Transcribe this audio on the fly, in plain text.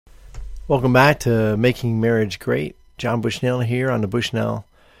Welcome back to Making Marriage Great. John Bushnell here on the Bushnell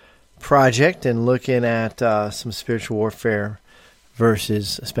Project and looking at some spiritual warfare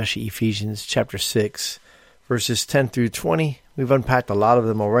verses, especially Ephesians chapter 6, verses 10 through 20. We've unpacked a lot of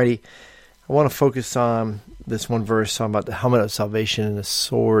them already. I want to focus on this one verse talking about the helmet of salvation and the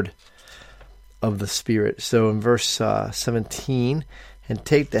sword of the Spirit. So in verse 17, and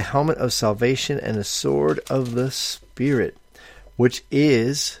take the helmet of salvation and the sword of the Spirit, which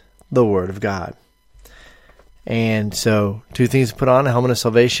is the Word of God. And so two things to put on: a helmet of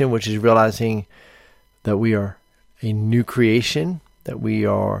salvation, which is realizing that we are a new creation, that we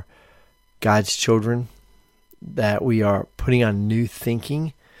are God's children, that we are putting on new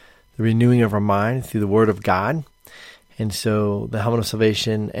thinking, the renewing of our mind through the Word of God. And so the helmet of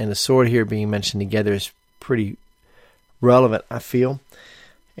salvation and the sword here being mentioned together is pretty relevant, I feel.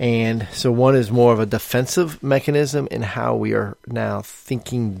 And so one is more of a defensive mechanism in how we are now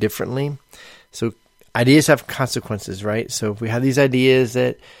thinking differently. So ideas have consequences, right? So if we have these ideas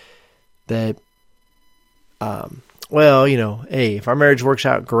that hey, if our marriage works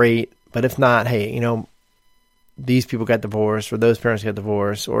out, great. But if not, hey, these people got divorced or those parents got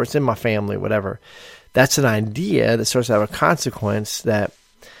divorced or it's in my family, whatever. That's an idea that starts to have a consequence that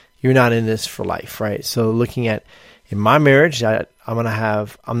you're not in this for life, right? So looking at in my marriage, I'm not going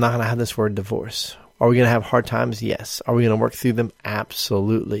to have this word divorce. Are we going to have hard times? Yes. Are we going to work through them?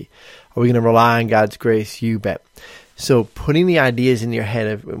 Absolutely. Are we going to rely on God's grace? You bet. So putting the ideas in your head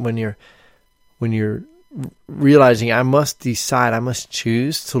of when you're realizing I must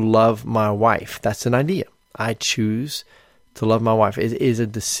choose to love my wife. That's an idea. I choose to love my wife. It is a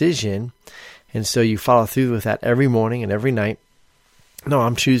decision. And so you follow through with that every morning and every night. No,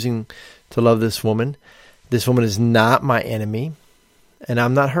 I'm choosing to love this woman. This woman is not my enemy, and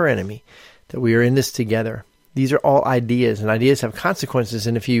I'm not her enemy, that we are in this together. These are all ideas, and ideas have consequences.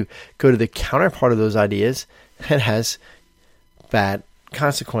 And if you go to the counterpart of those ideas, it has bad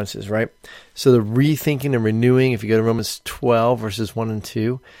consequences, right? So the rethinking and renewing, if you go to Romans 12, verses 1 and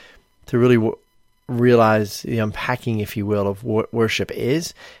 2, to really realize the unpacking, if you will, of what worship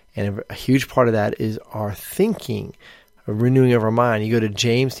is. And a huge part of that is our thinking, a renewing of our mind. You go to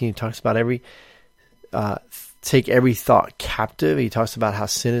James, and he talks about take every thought captive. He talks about how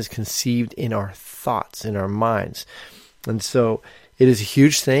sin is conceived in our thoughts, in our minds. And so it is a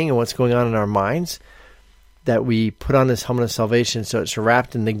huge thing and what's going on in our minds that we put on this helmet of salvation so it's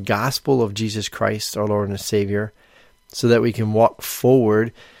wrapped in the gospel of Jesus Christ, our Lord and Savior, so that we can walk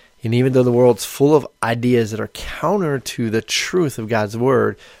forward. And even though the world's full of ideas that are counter to the truth of God's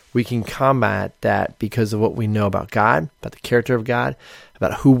Word, we can combat that because of what we know about God, about the character of God,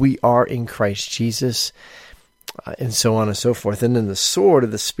 about who we are in Christ Jesus, and so on and so forth. And then the sword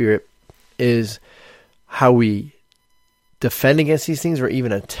of the Spirit is how we defend against these things or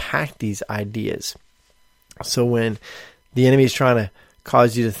even attack these ideas. So when the enemy is trying to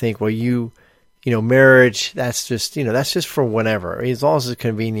cause you to think, well, marriage, that's just for whenever. As long as it's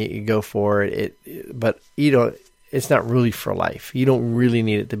convenient, you go for it. But it's not really for life. You don't really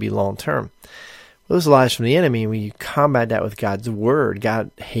need it to be long term. Those lies from the enemy, when you combat that with God's Word,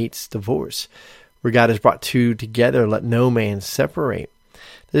 God hates divorce. Where God has brought two together, let no man separate.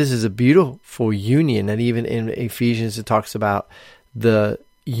 This is a beautiful union that even in Ephesians it talks about the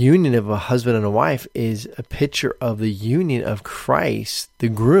union of a husband and a wife is a picture of the union of Christ, the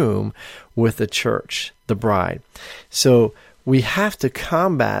groom, with the church, the bride. So we have to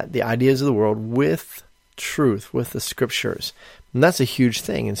combat the ideas of the world with truth, with the scriptures. And that's a huge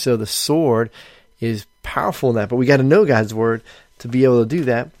thing. And so the sword is powerful in that, but we got to know God's Word to be able to do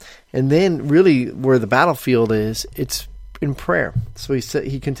that. And then really where the battlefield is, it's in prayer. So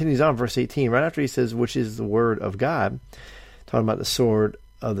he continues on, verse 18, right after he says, which is the Word of God, talking about the sword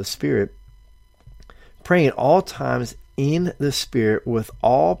of the Spirit, praying at all times in the Spirit with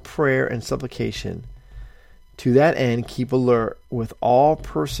all prayer and supplication. To that end, keep alert with all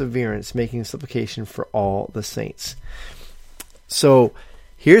perseverance, making supplication for all the saints. So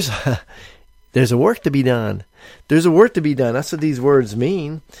there's a work to be done. There's a work to be done. That's what these words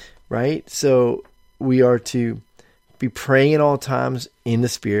mean, right? So we are to be praying at all times in the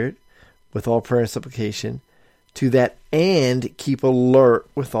Spirit with all prayer and supplication. To that end, keep alert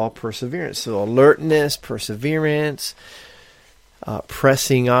with all perseverance. So alertness, perseverance,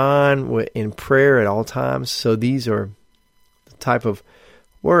 pressing on in prayer at all times. So these are the type of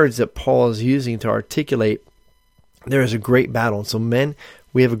words that Paul is using to articulate there is a great battle. And so men,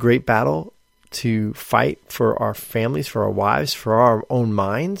 we have a great battle to fight for our families, for our wives, for our own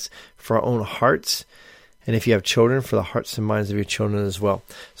minds, for our own hearts. And if you have children, for the hearts and minds of your children as well.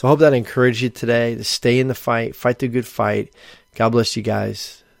 So I hope that encouraged you today to stay in the fight the good fight. God bless you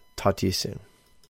guys. Talk to you soon.